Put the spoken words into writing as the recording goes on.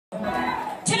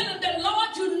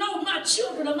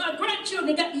children or my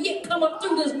grandchildren got to yet come up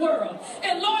through this world.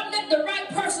 And Lord, let the right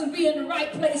person be in the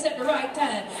right place at the right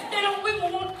time. They don't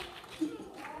even want...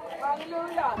 Ooh,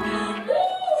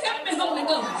 help me, Holy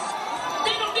Ghost.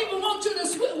 They don't even want you to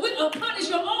punish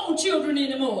your own children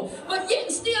anymore. But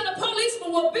yet still the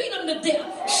policeman will beat them to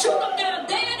death, shoot them down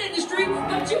dead in the street,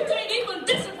 but you can't even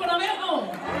discipline them at home.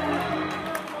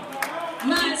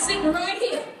 Mine sitting right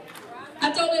here.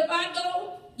 I told her if I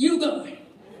go, you going.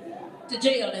 To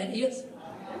jail, that is.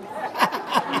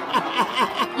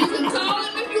 You can call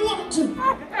him if you want to.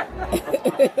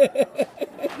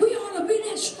 We ought to be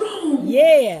that strong.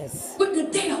 Yes. With the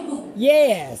devil.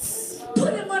 Yes.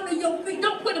 Put him under your feet.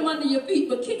 Don't put him under your feet,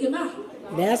 but kick him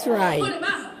out. That's right. Put him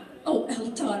out. Oh,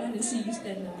 Elder Todd, I didn't see you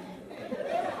standing up.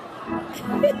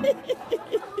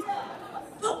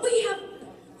 But we have,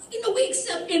 we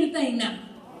accept anything now.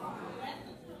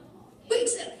 We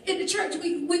accept, in the church,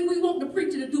 we want the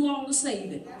preacher to do all the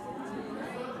saving.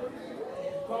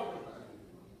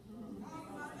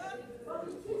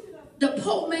 The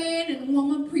poor man and the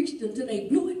woman preached until they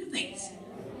blew in the face.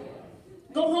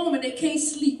 Go home and they can't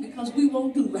sleep because we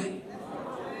won't do right.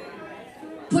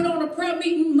 Put on a prayer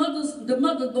meeting, the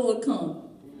mother's board come.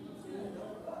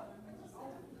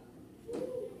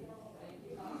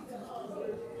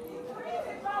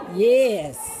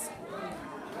 Yes.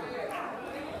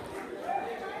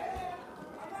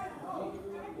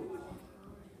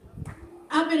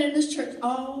 I've been in this church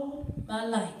all my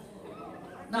life.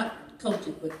 Not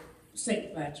COGIC, but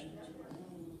sanctified church.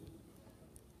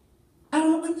 I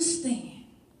don't understand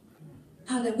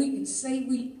how that we can say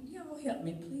y'all help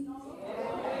me, please.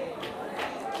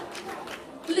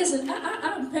 Listen,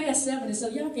 I'm past 70, so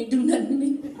y'all can't do nothing to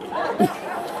me.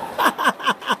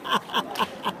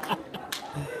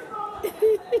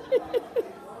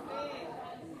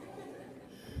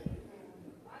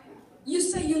 You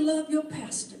say you love your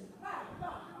pastor.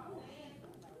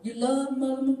 You love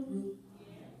Mother McGrew.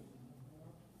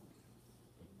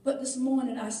 But this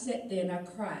morning I sat there and I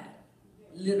cried,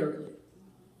 literally.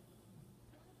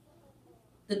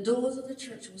 The doors of the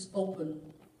church was open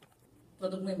for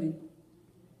the women,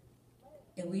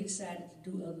 and we decided to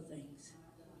do other things.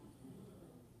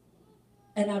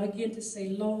 And I began to say,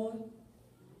 Lord,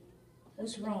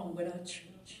 what's wrong with our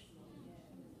church?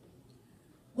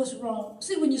 What's wrong?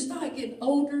 See, when you start getting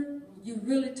older, you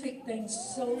really take things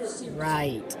so seriously.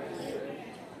 Right.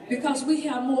 Because we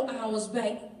have more hours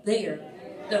back there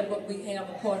than what we have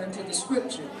according to the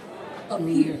scripture up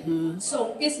here.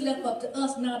 So it's left up to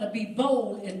us now to be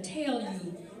bold and tell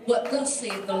you what thus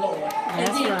saith the Lord. That's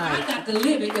and then right. I got to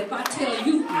live it if I tell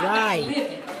you I got to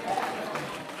live it.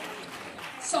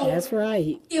 So that's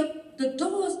right. If the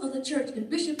doors of the church and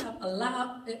Bishop have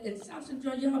allowed, in South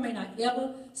Central, y'all may not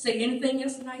ever say anything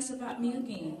else nice about me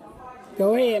again.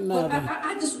 Go ahead, Mother. But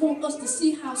I just want us to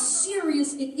see how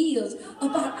serious it is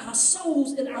about our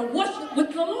souls and our worship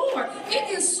with the Lord. It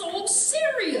is so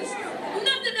serious.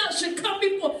 Nothing else should come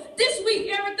before. This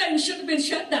week, everything should have been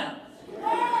shut down.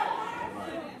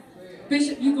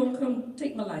 Bishop, you going to come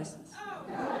take my license.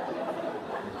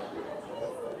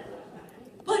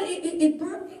 But it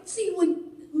burned. See,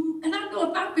 and I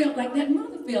know if I felt like that,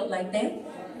 Mother felt like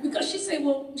that. Because she said,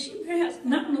 well, she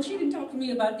didn't talk to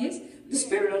me about this. The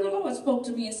Spirit of the Lord spoke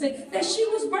to me and said that she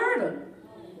was burdened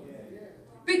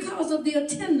because of the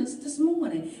attendance this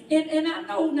morning. And I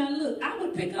know, now look, I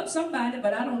would pick up somebody,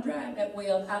 but I don't drive that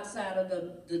well outside of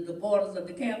the borders of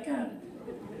DeKalb County.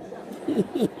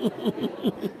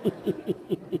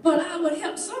 But I would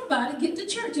help somebody get to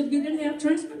church if you didn't have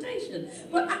transportation.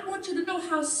 But I want you to know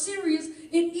how serious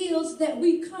it is that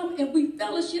we come and we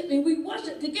fellowship and we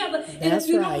worship together. And if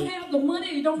you don't have the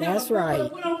money, you don't have the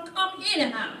purpose, we don't come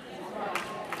anyhow.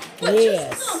 But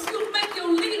yes. You come, you make your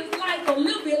leader's life a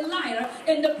little bit lighter,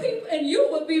 and the people, and you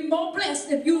would be more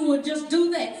blessed if you would just do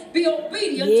that. Be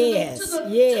obedient to the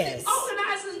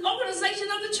organization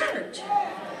of the church.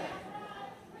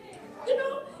 You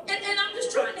know, and I'm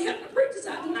just trying to help the preachers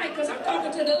out tonight because I'm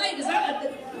talking to the ladies.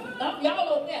 Y'all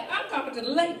over there, I'm talking to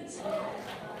the ladies.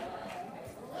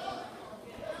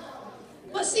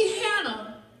 But see,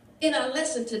 Hannah, in our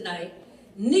lesson tonight,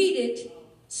 needed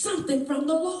something from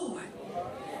the Lord.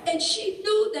 And she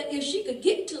knew that if she could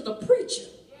get to the preacher.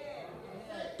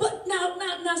 But now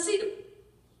see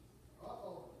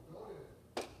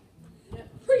the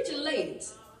preacher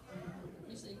ladies.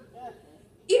 You see,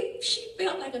 if she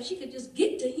felt like if she could just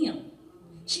get to him,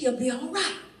 she'll be all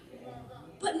right.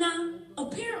 But now,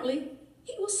 apparently,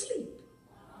 he was asleep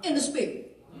in the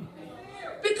spirit.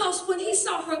 Because when he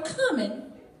saw her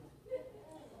coming,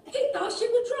 he thought she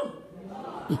was drunk.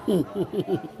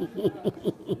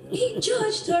 He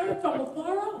judged her from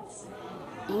afar off.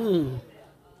 Mm.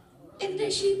 And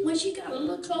then when she got a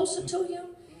little closer to him,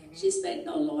 she said,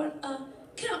 "No, Lord,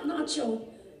 count not your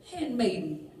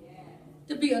handmaiden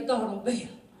to be a daughter of Baal.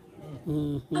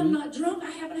 Mm-hmm. I'm not drunk.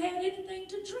 I haven't had anything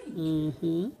to drink.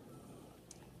 Mm-hmm.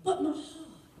 But my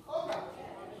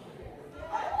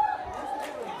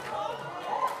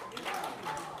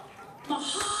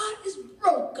heart is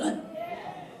broken.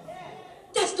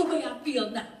 That's the way I feel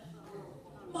now.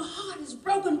 My heart is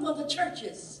broken for the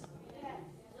churches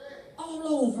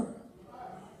all over.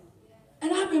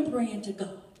 And I've been praying to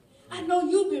God. I know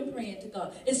you've been praying to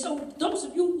God. And so those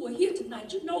of you who are here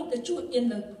tonight, you know that you're in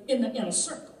the inner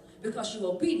circle because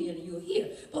you're obedient and you're here.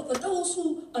 But for those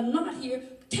who are not here,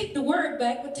 take the word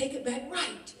back, but take it back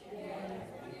right.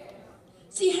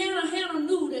 See, Hannah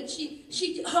knew that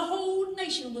her whole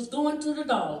nation was going to the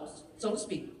dogs, so to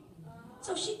speak.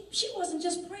 So she wasn't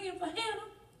just praying for Hannah.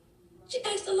 She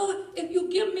asked the Lord, if you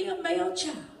give me a male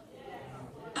child,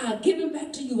 I'll give him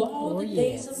back to you all the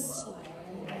days of his life.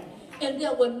 And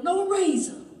there was no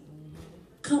razor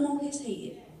come on his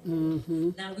head.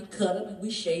 Mm-hmm. Now we cut him and we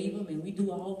shave him and we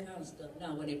do all kinds of stuff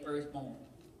now when they first born.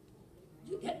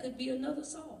 That could be another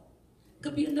Saul.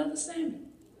 Could be another Samuel.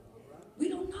 We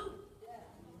don't know.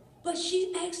 But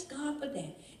she asked God for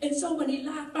that. And so when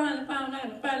Eli finally found out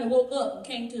and finally woke up and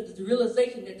came to the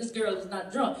realization that this girl is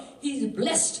not drunk, he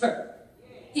blessed her.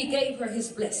 He gave her his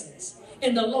blessings.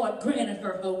 And the Lord granted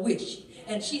her wish.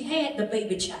 And she had the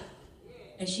baby child.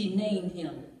 And she named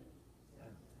him.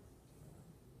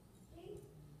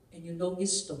 And you know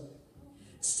his story.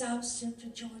 South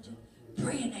Central Georgia,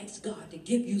 pray and ask God to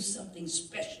give you something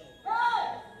special.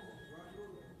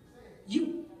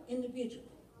 You, individual.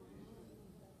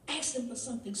 Ask him for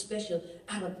something special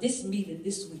out of this meeting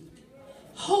this week.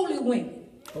 Holy women.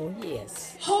 Oh,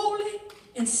 yes. Holy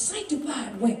and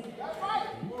sanctified women.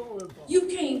 You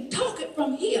can't talk it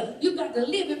from here. You got to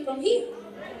live it from here.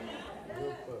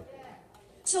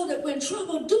 So that when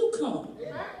trouble do come,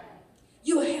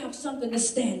 you'll have something to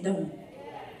stand on.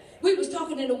 We was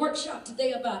talking in the workshop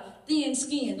today about thin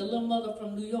skin. The little mother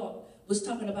from New York was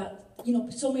talking about, you know,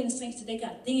 so many saints today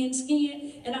got thin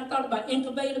skin. And I thought about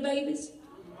incubator babies.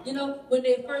 You know, when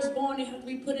they're first born, they have to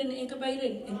be put in the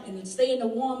incubator and stay in the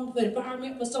warm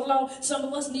environment for so long. Some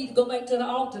of us need to go back to the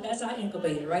altar. That's our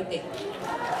incubator right there.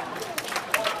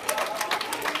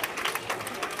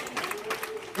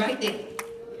 Right there.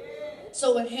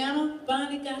 So when Hannah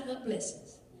finally got her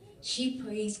blessings, she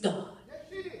praised God.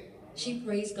 She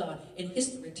praised God. And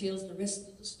history tells the rest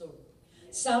of the story.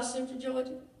 South Central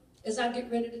Georgia, as I get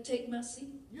ready to take my seat,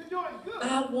 you're doing good.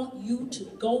 I want you to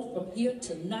go from here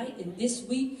tonight and this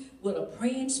week with a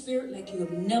praying spirit like you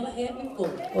have never had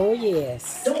before. Oh,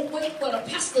 yes. Don't wait for the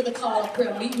pastor to call a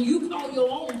prayer meeting. You call your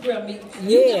own prayer meeting.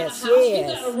 Yes, you got a house, yes.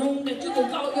 you got a room that you can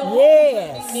call your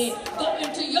Yes. own prayer meeting in. Go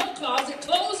into your closet,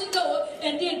 close the door,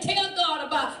 and then tell God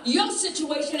about your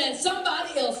situation and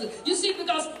somebody else's. You see,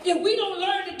 because if we don't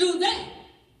learn to do that,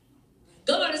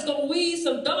 God is going to weave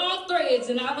some dark threads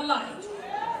in our life.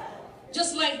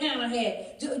 Just like Hannah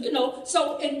had, you know.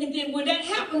 So, and then when that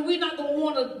happens, we're not going to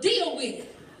want to deal with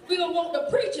it. We're going to want the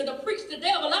preacher to preach the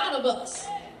devil out of us.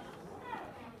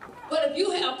 But if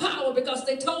you have power, because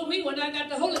they told me when I got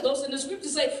the Holy Ghost, and the scripture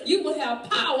say you will have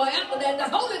power after that, the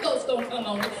Holy Ghost going to come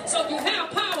on you. So you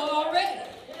have power already.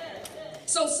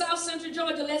 So South Central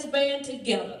Georgia, let's band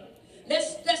together.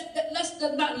 Let's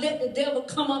not let the devil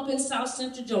come up in South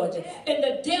Central Georgia. And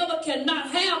the devil cannot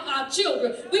have our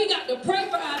children. We got to pray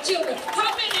for our children.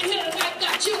 How many here tonight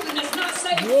got children that's not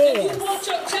saved? Yes. If you want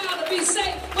your child to be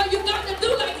saved, well, you got to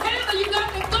do like Hannah. You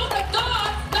got to go to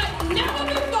God like never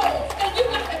before. And you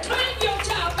got to claim your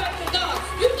child back to God.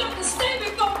 You got to stay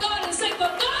before God and say, for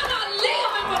God I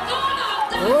live and for God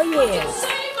I die. Oh, yes.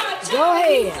 Save my child. Go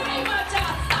ahead. Save my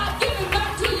child. I'll give it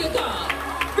back to you, God.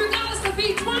 Regardless to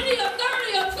be 20 or 30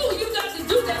 or 2, you got to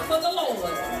do that for the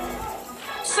Lord.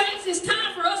 Saints, it's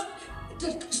time for us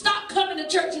to stop coming to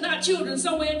church and our children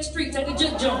somewhere in the streets that they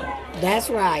just joined. That's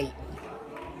right.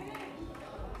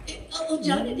 Oh,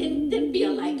 Johnny didn't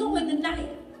feel like going tonight.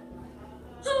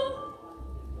 Huh?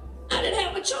 I didn't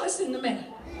have a choice in the matter.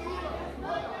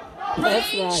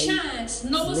 That's Rain, right. shine,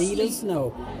 snow, or Lead sleet. us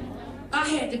know. I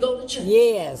had to go to church.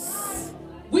 Yes.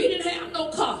 We didn't have no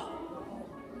car.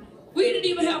 We didn't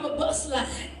even have a bus line.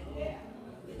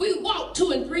 We walked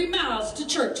 2 and 3 miles to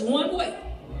church one way.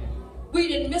 We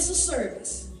didn't miss a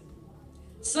service.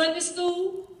 Sunday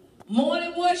school,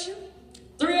 morning worship,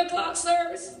 3 o'clock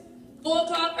service, 4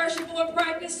 o'clock usher board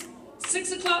practice,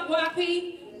 6 o'clock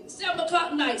YP, 7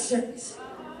 o'clock night service.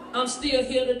 I'm still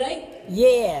here today.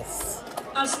 Yes.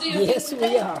 I'm still Yes, here we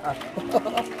today. are.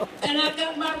 And I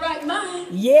got my right mind.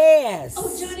 Yes. Oh,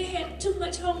 Johnny had too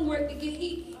much homework to get.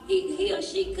 He or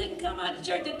she couldn't come out of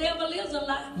church. The devil is a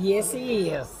lie. Yes, he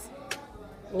is.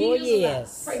 He Oh, is a lie.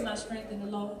 yes. Pray my strength in the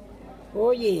Lord.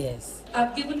 Oh, yes.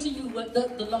 I've given to you what the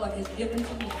Lord has given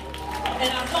to me. And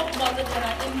I hope, Mother, that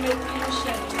I didn't make you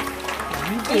ashamed.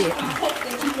 You I did. hope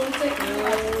that you won't take me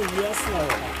right. Oh, yes,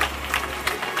 Lord.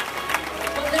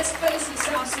 But let's face it,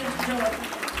 South Central Georgia.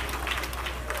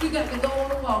 We got to go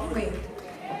on warfare.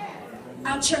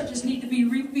 Our churches need to be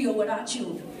refilled with our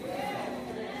children.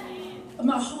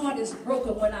 My heart is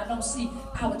broken when I don't see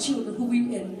our children who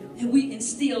we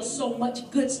instill so much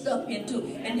good stuff into,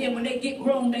 and then when they get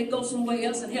grown, they go somewhere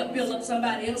else and help build up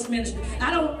somebody else's ministry.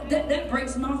 That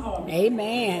breaks my heart.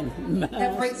 Amen.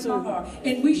 That breaks my heart.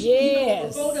 And we should,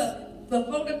 Yes.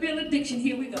 before the benediction,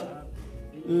 here we go.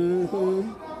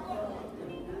 Mm-hmm.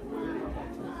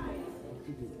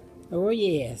 Oh,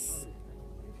 yes.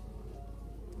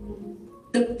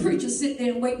 The preacher sit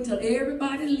there and wait until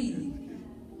everybody leaves.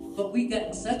 But we got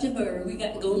in such a hurry. We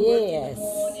got to go to work in the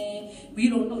morning. We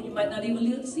don't know. You might not even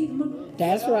live to see tomorrow.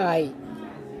 That's right.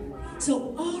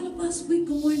 So all of us, we're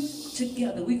going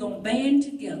together. We're going to band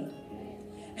together.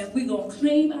 And we're going to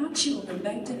claim our children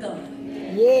back to God.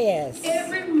 Yes.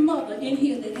 Every mother in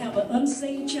here that have an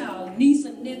unsaved child, niece,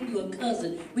 a nephew, or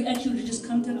cousin, we ask you to just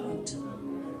come to the altar.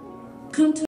 Come to